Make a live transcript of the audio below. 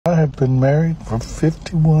I've been married for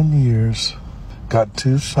 51 years. Got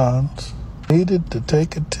 2 sons. Needed to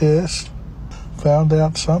take a test. Found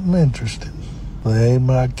out something interesting. They ain't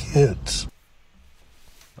my kids.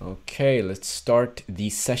 Okay, let's start the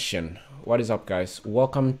session. What is up, guys?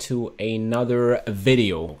 Welcome to another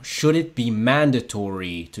video. Should it be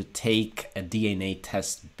mandatory to take a DNA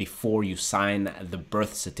test before you sign the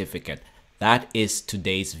birth certificate? That is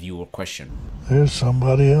today's viewer question. There's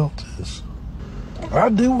somebody else's. I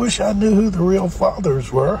do wish I knew who the real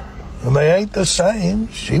fathers were. And they ain't the same.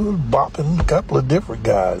 She was bopping a couple of different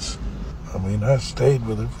guys. I mean, I stayed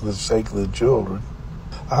with her for the sake of the children.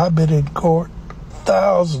 I've been in court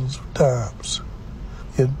thousands of times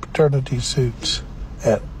in paternity suits.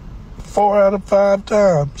 And 4 out of 5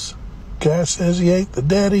 times, guy says he ain't the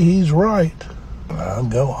daddy, he's right. I'll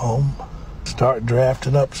go home, start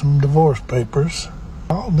drafting up some divorce papers.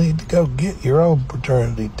 I'll need to go get your own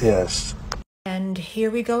paternity test. And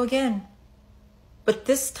here we go again. But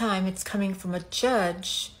this time it's coming from a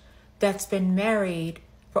judge that's been married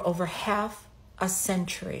for over half a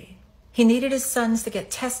century. He needed his sons to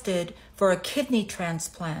get tested for a kidney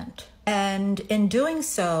transplant. And in doing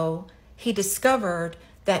so, he discovered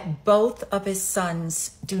that both of his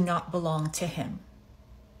sons do not belong to him.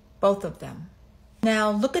 Both of them.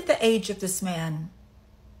 Now look at the age of this man.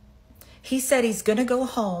 He said he's going to go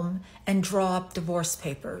home and draw up divorce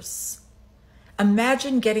papers.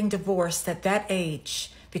 Imagine getting divorced at that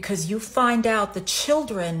age because you find out the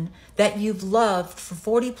children that you've loved for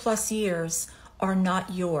 40 plus years are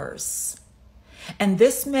not yours. And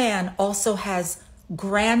this man also has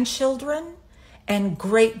grandchildren and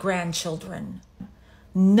great-grandchildren.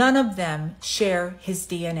 None of them share his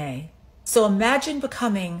DNA. So imagine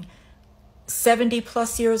becoming 70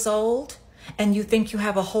 plus years old and you think you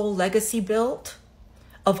have a whole legacy built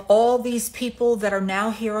of all these people that are now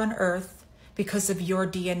here on earth because of your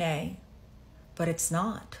DNA, but it's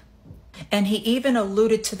not. And he even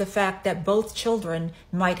alluded to the fact that both children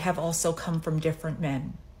might have also come from different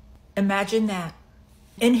men. Imagine that.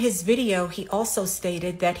 In his video, he also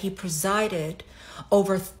stated that he presided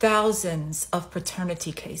over thousands of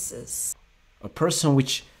paternity cases. A person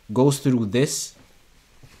which goes through this,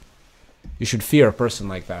 you should fear a person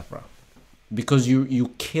like that, bro. Because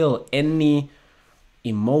you kill any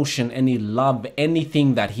emotion, any love,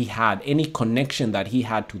 anything that he had, any connection that he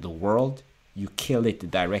had to the world, you kill it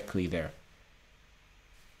directly there.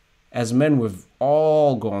 As men, we've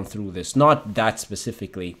all gone through this, not that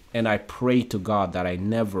specifically, and I pray to God that I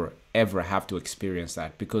never ever have to experience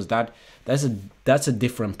that, because that's a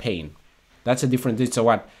different pain. That's a different thing. So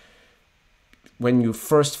what, when you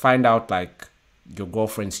first find out like your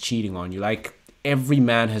girlfriend's cheating on you, like every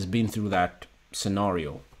man has been through that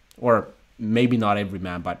scenario, or maybe not every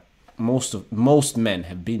man, but most men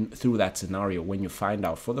have been through that scenario when you find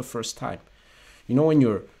out for the first time. You know, when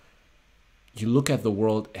you look at the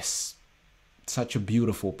world as such a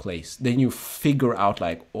beautiful place, then you figure out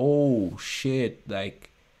like, oh shit, like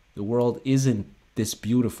the world isn't this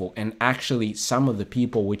beautiful. And actually some of the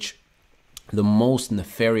people which, the most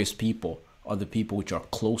nefarious people, are the people which are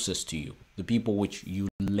closest to you, the people which you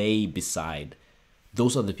lay beside.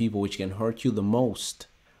 Those are the people which can hurt you the most.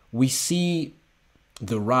 We see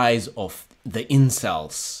the rise of the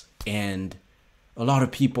incels, and a lot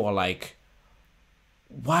of people are like,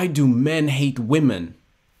 why do men hate women?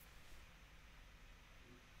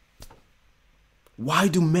 Why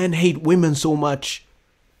do men hate women so much?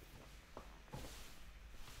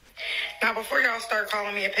 Now, before y'all start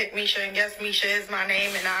calling me a pick Misha, and yes, Misha is my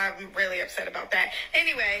name, and I'm really upset about that.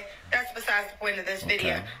 Anyway, that's besides the point of this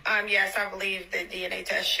video. Yes, I believe that DNA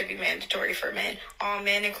test should be mandatory for men. All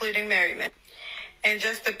men, including married men. And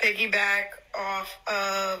just to piggyback off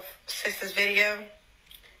of Sister's video,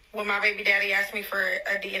 when my baby daddy asked me for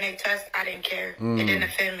a DNA test, I didn't care. It didn't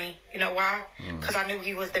offend me. You know why? Because I knew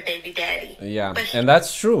he was the baby daddy. Yeah, and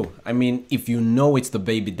that's true. I mean, if you know it's the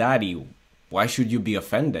baby daddy, why should you be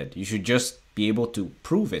offended? You should just be able to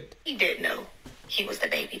prove it. He did know he was the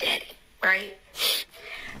baby daddy, right?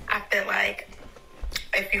 I feel like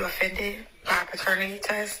if you offended by a paternity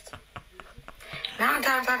test, 9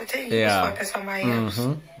 times out of 10, you just fucking somebody else.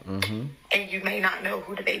 And you may not know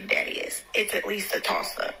who the baby daddy is. It's at least a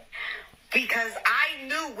toss-up. Because I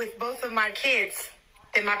knew with both of my kids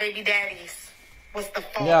that my baby daddies was the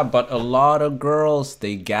fault. Yeah, but a lot of girls,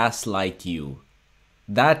 they gaslight you.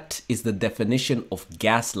 That is the definition of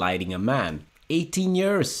gaslighting a man. 18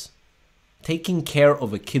 years. Taking care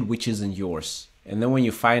of a kid which isn't yours. And then when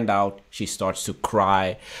you find out, she starts to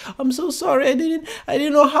cry. I'm so sorry, I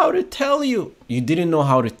didn't know how to tell you. You didn't know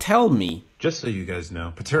how to tell me. Just so you guys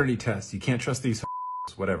know, paternity test, you can't trust these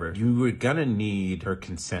whatever, you are gonna need her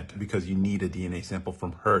consent because you need a DNA sample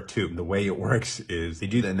from her too. The way it works is they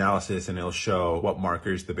do the analysis and it'll show what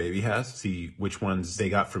markers the baby has, see which ones they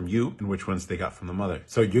got from you and which ones they got from the mother.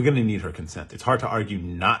 So you're gonna need her consent. It's hard to argue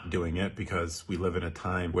not doing it because we live in a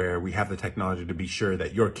time where we have the technology to be sure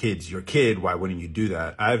that your kid's your kid. Why wouldn't you do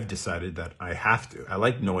that? I've decided that I have to. I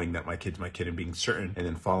like knowing that my kid's my kid and being certain and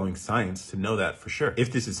then following science to know that for sure.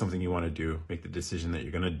 If this is something you want to do, make the decision that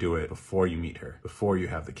you're gonna do it before you meet her, before you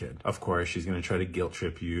have the kid. Of course, she's gonna try to guilt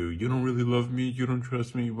trip you. You don't really love me. You don't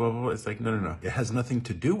trust me. Blah, blah, blah. It's like, no. It has nothing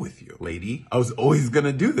to do with you, lady. I was always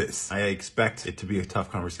gonna do this. I expect it to be a tough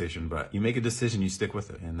conversation, but you make a decision, you stick with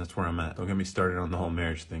it. And that's where I'm at. Don't get me started on the whole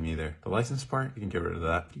marriage thing either. The license part, you can get rid of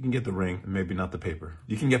that. You can get the ring, and maybe not the paper.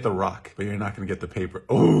 You can get the rock, but you're not gonna get the paper.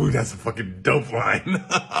 Oh, that's a fucking dope line.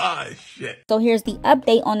 Shit. So here's the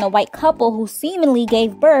update on the white couple who seemingly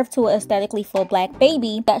gave birth to an aesthetically full black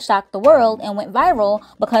baby that shocked the world and went viral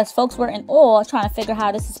because folks were in awe trying to figure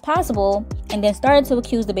how this is possible, and then started to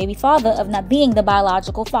accuse the baby father of not being the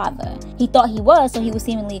biological father. He thought he was, so he was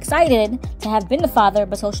seemingly excited to have been the father,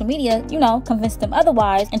 but social media, convinced him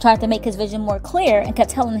otherwise and tried to make his vision more clear and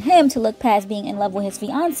kept telling him to look past being in love with his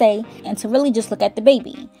fiance and to really just look at the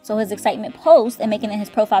baby. So his excitement post and making it his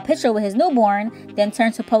profile picture with his newborn then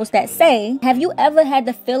turned to posts that say, "Have you ever had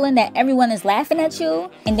the feeling that everyone is laughing at you?"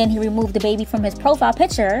 And then he removed the baby from his profile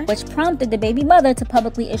picture, which prompted the baby mother to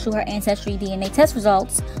publicly issue her ancestry DNA test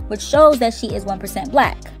results, which shows that she is 1%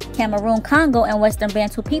 black. Cameroon, Congo, and Western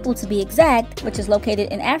Bantu people to be exact, which is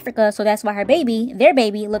located in Africa, so that's why their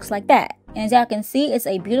baby looks like that. And as y'all can see, it's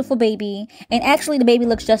a beautiful baby, and actually the baby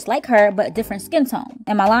looks just like her, but a different skin tone.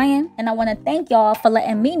 Am I lying? And I want to thank y'all for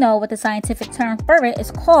letting me know what the scientific term for it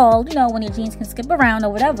is called, when your genes can skip around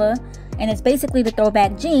or whatever, and it's basically the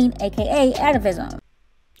throwback gene, aka atavism.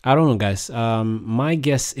 I don't know, guys. My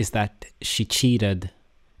guess is that she cheated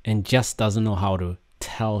and just doesn't know how to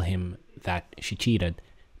tell him that she cheated.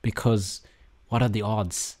 Because what are the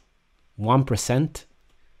odds? 1%?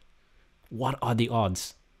 What are the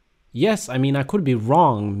odds? Yes, I mean, I could be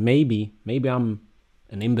wrong. Maybe I'm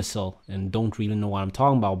an imbecile and don't really know what I'm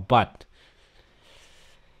talking about. But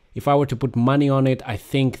if I were to put money on it, I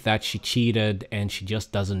think that she cheated and she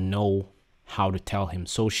just doesn't know how to tell him.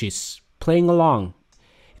 So she's playing along.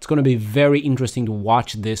 It's going to be very interesting to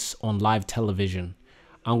watch this on live television.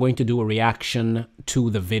 I'm going to do a reaction to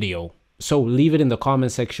the video. So leave it in the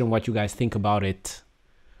comment section what you guys think about it.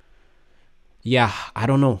 Yeah, I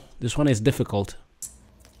don't know. This one is difficult.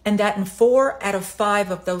 And that in 4 out of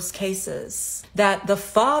 5 of those cases, that the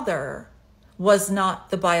father was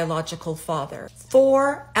not the biological father.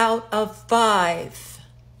 4 out of 5.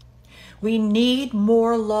 We need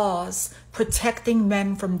more laws protecting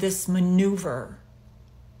men from this maneuver.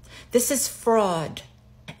 This is fraud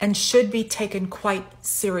and should be taken quite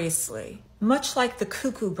seriously. Much like the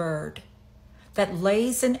cuckoo bird that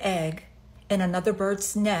lays an egg in another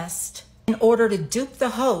bird's nest in order to dupe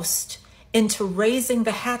the host into raising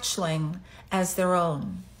the hatchling as their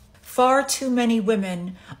own. Far too many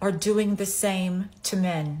women are doing the same to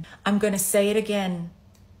men. I'm going to say it again.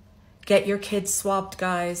 Get your kids swapped,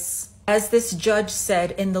 guys. As this judge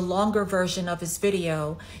said in the longer version of his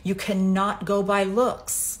video, you cannot go by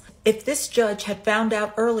looks. If this judge had found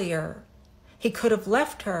out earlier, he could have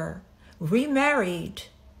left her, remarried,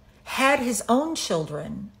 had his own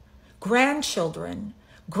children, grandchildren,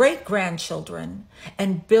 great-grandchildren,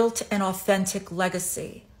 and built an authentic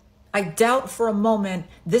legacy. I doubt for a moment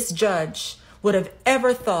this judge would have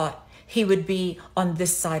ever thought he would be on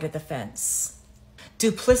this side of the fence.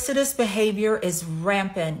 Duplicitous behavior is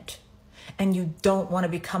rampant, and you don't want to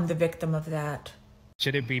become the victim of that.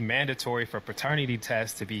 Should it be mandatory for paternity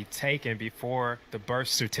tests to be taken before the birth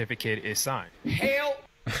certificate is signed? Hell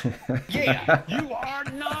yeah, you are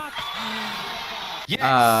not. Yes, you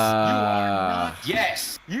are not.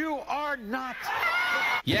 Yes, you are not.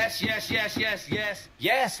 Yes, yes, yes, yes, yes.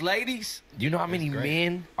 Yes, ladies. You know how many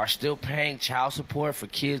men are still paying child support for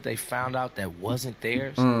kids they found out that wasn't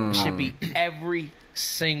theirs? It should be every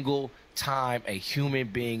single time a human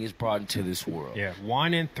being is brought into this world. Yeah,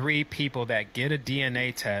 1 in 3 people that get a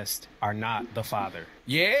DNA test are not the father.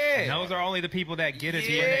 Yeah. And those are only the people that get a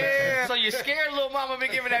DNA test. So you're scared little mama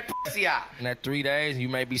been giving that pussy out. In that 3 days, you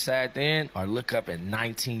may be sad then, or look up at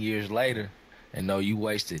 19 years later and know you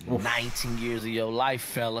wasted 19 years of your life,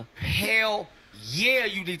 fella. Hell yeah,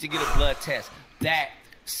 you need to get a blood test that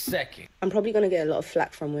second. I'm probably going to get a lot of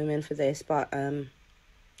flack from women for this, but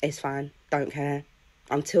it's fine. Don't care.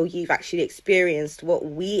 Until you've actually experienced what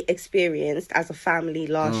we experienced as a family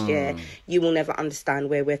last year, you will never understand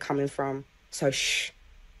where we're coming from. So shh.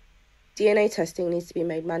 DNA testing needs to be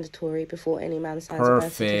made mandatory before any man signs a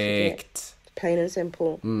birth certificate. Plain and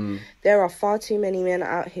simple. There are far too many men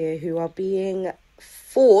out here who are being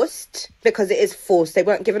forced, because it is forced, they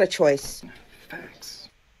weren't given a choice. Facts.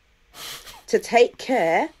 To take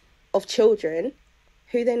care of children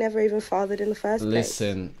who they never even fathered in the first place.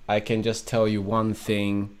 Listen, I can just tell you one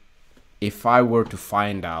thing. If I were to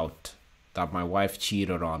find out that my wife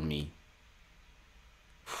cheated on me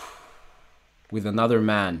with another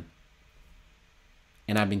man,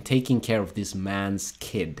 and I've been taking care of this man's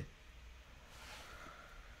kid,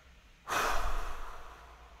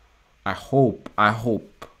 I hope,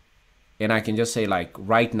 and I can just say, like,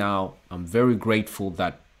 right now, I'm very grateful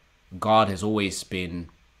that God has always been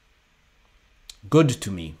good to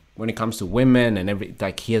me when it comes to women and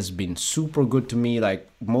like, he has been super good to me. Like,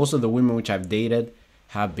 most of the women which I've dated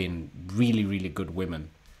have been really, really good women.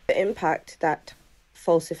 The impact that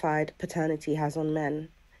falsified paternity has on men,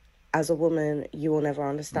 as a woman, you will never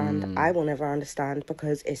understand. I will never understand,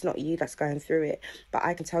 because it's not you that's going through it. But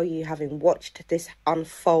I can tell you, having watched this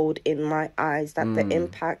unfold in my eyes, that the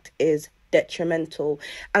impact is detrimental.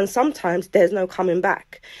 And sometimes there's no coming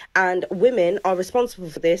back. And women are responsible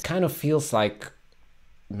for this. Kind of feels like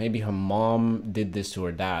maybe her mom did this to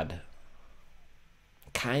her dad.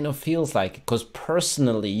 Kind of feels like, because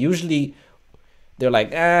personally, usually they're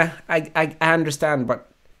like, I understand, but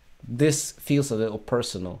this feels a little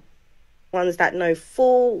personal. Ones that know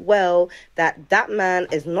full well that that man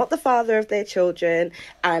is not the father of their children,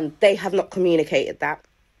 and they have not communicated that.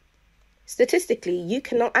 Statistically, you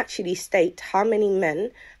cannot actually state how many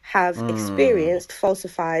men have experienced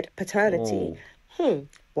falsified paternity.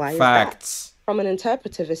 Why is that? From an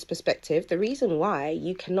interpretivist perspective, the reason why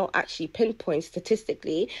you cannot actually pinpoint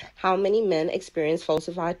statistically how many men experience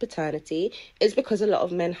falsified paternity is because a lot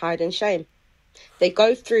of men hide in shame. They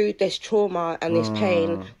go through this trauma and this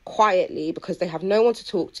pain quietly because they have no one to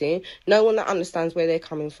talk to, no one that understands where they're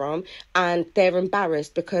coming from, and they're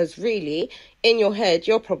embarrassed because really, in your head,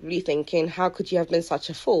 you're probably thinking, how could you have been such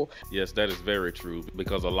a fool? Yes, that is very true,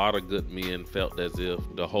 because a lot of good men felt as if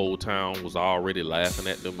the whole town was already laughing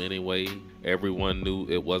at them anyway. Everyone knew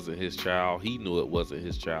it wasn't his child. He knew it wasn't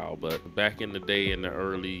his child. But back in the day, in the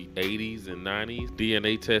early 80s and 90s,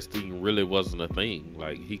 DNA testing really wasn't a thing.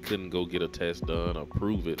 Like, he couldn't go get a test done or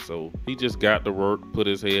prove it. So he just got to work, put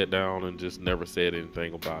his head down, and just never said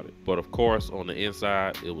anything about it. But of course, on the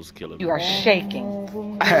inside, it was killing him. You are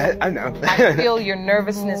shaking. I know. I feel your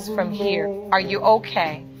nervousness from here. Are you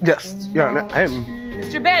okay? Yes, yeah, I am.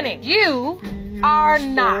 Mr. Bennett, you are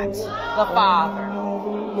not the father. I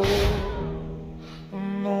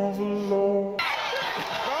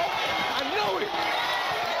know it.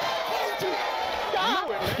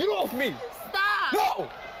 Get off me. Stop. No.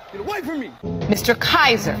 Get away from me. Mr.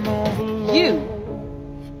 Kaiser, you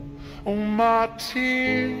are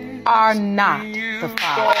not the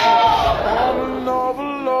father.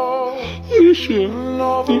 You sure?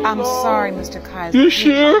 I'm sorry, Mr. Kaiser. You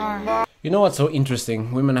sure? You know what's so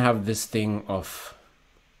interesting? Women have this thing of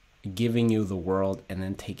giving you the world and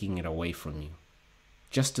then taking it away from you,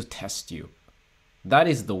 just to test you. That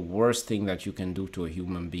is the worst thing that you can do to a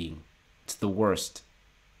human being. It's the worst.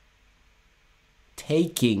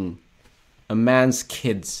 Taking a man's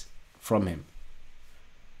kids from him.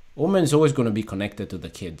 A woman is always going to be connected to the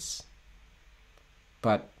kids.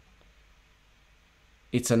 But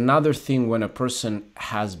it's another thing when a person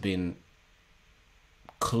has been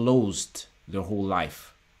closed their whole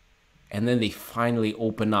life, and then they finally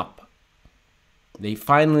open up. They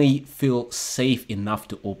finally feel safe enough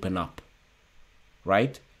to open up,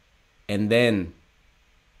 right? And then,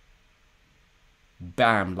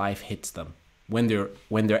 bam, life hits them. When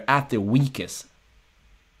they're at their weakest,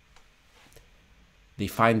 they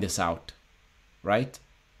find this out, right?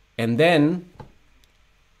 And then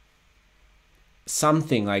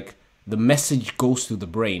something like the message goes to the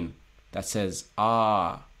brain that says,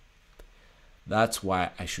 that's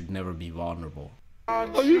why I should never be vulnerable.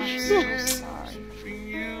 Oh, you're so sorry.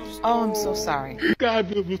 Oh, I'm so sorry. God,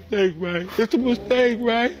 it's a mistake, right? It's a mistake,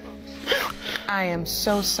 right? I am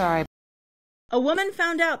so sorry. A woman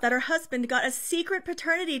found out that her husband got a secret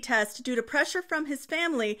paternity test due to pressure from his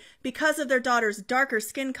family because of their daughter's darker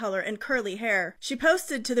skin color and curly hair. She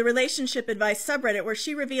posted to the relationship advice subreddit where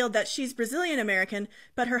she revealed that she's Brazilian American,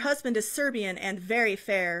 but her husband is Serbian and very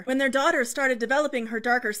fair. When their daughter started developing her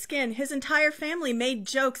darker skin, his entire family made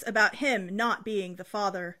jokes about him not being the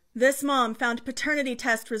father. This mom found paternity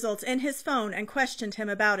test results in his phone and questioned him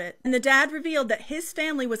about it. And the dad revealed that his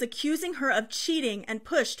family was accusing her of cheating and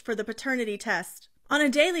pushed for the paternity test. On a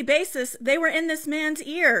daily basis, they were in this man's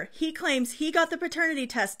ear. He claims he got the paternity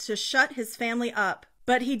test to shut his family up.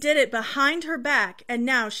 But he did it behind her back, and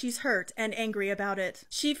now she's hurt and angry about it.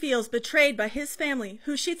 She feels betrayed by his family,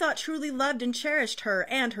 who she thought truly loved and cherished her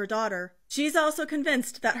and her daughter. She's also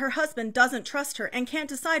convinced that her husband doesn't trust her and can't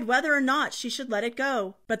decide whether or not she should let it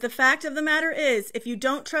go. But the fact of the matter is, if you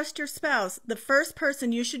don't trust your spouse, the first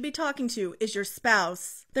person you should be talking to is your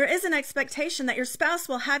spouse. There is an expectation that your spouse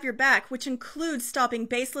will have your back, which includes stopping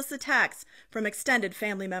baseless attacks from extended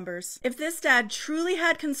family members. If this dad truly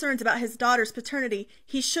had concerns about his daughter's paternity,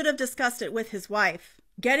 he should have discussed it with his wife.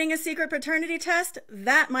 Getting a secret paternity test,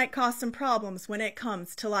 that might cause some problems when it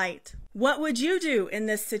comes to light. What would you do in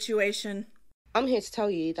this situation? I'm here to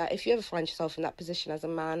tell you that if you ever find yourself in that position as a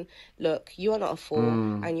man, look, you are not a fool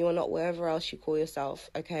and you are not wherever else you call yourself,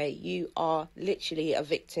 okay? You are literally a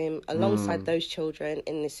victim alongside those children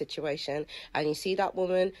in this situation. And you see that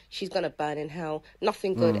woman, she's going to burn in hell.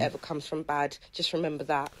 Nothing good ever comes from bad. Just remember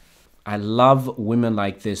that. I love women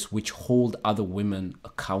like this, which hold other women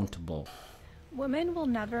accountable. Women will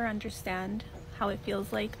never understand how it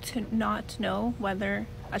feels like to not know whether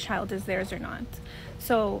a child is theirs or not.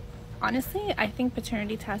 So honestly, I think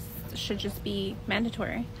paternity tests should just be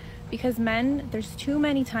mandatory, because men, there's too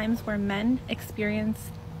many times where men experience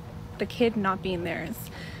the kid not being theirs.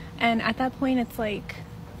 And at that point, it's like,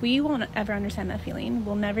 we won't ever understand that feeling.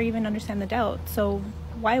 We'll never even understand the doubt. So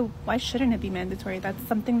why shouldn't it be mandatory? That's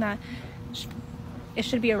something that it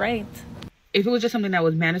should be a right. If it was just something that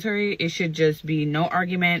was mandatory, it should just be no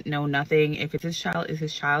argument, no nothing. If it's his child, it's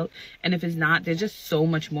his child. And if it's not, there's just so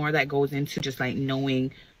much more that goes into just like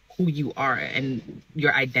knowing who you are and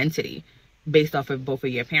your identity based off of both of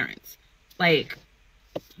your parents. Like,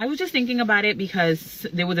 I was just thinking about it because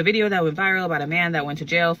there was a video that went viral about a man that went to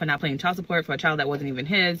jail for not paying child support for a child that wasn't even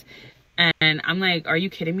his. And I'm like, are you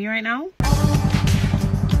kidding me right now?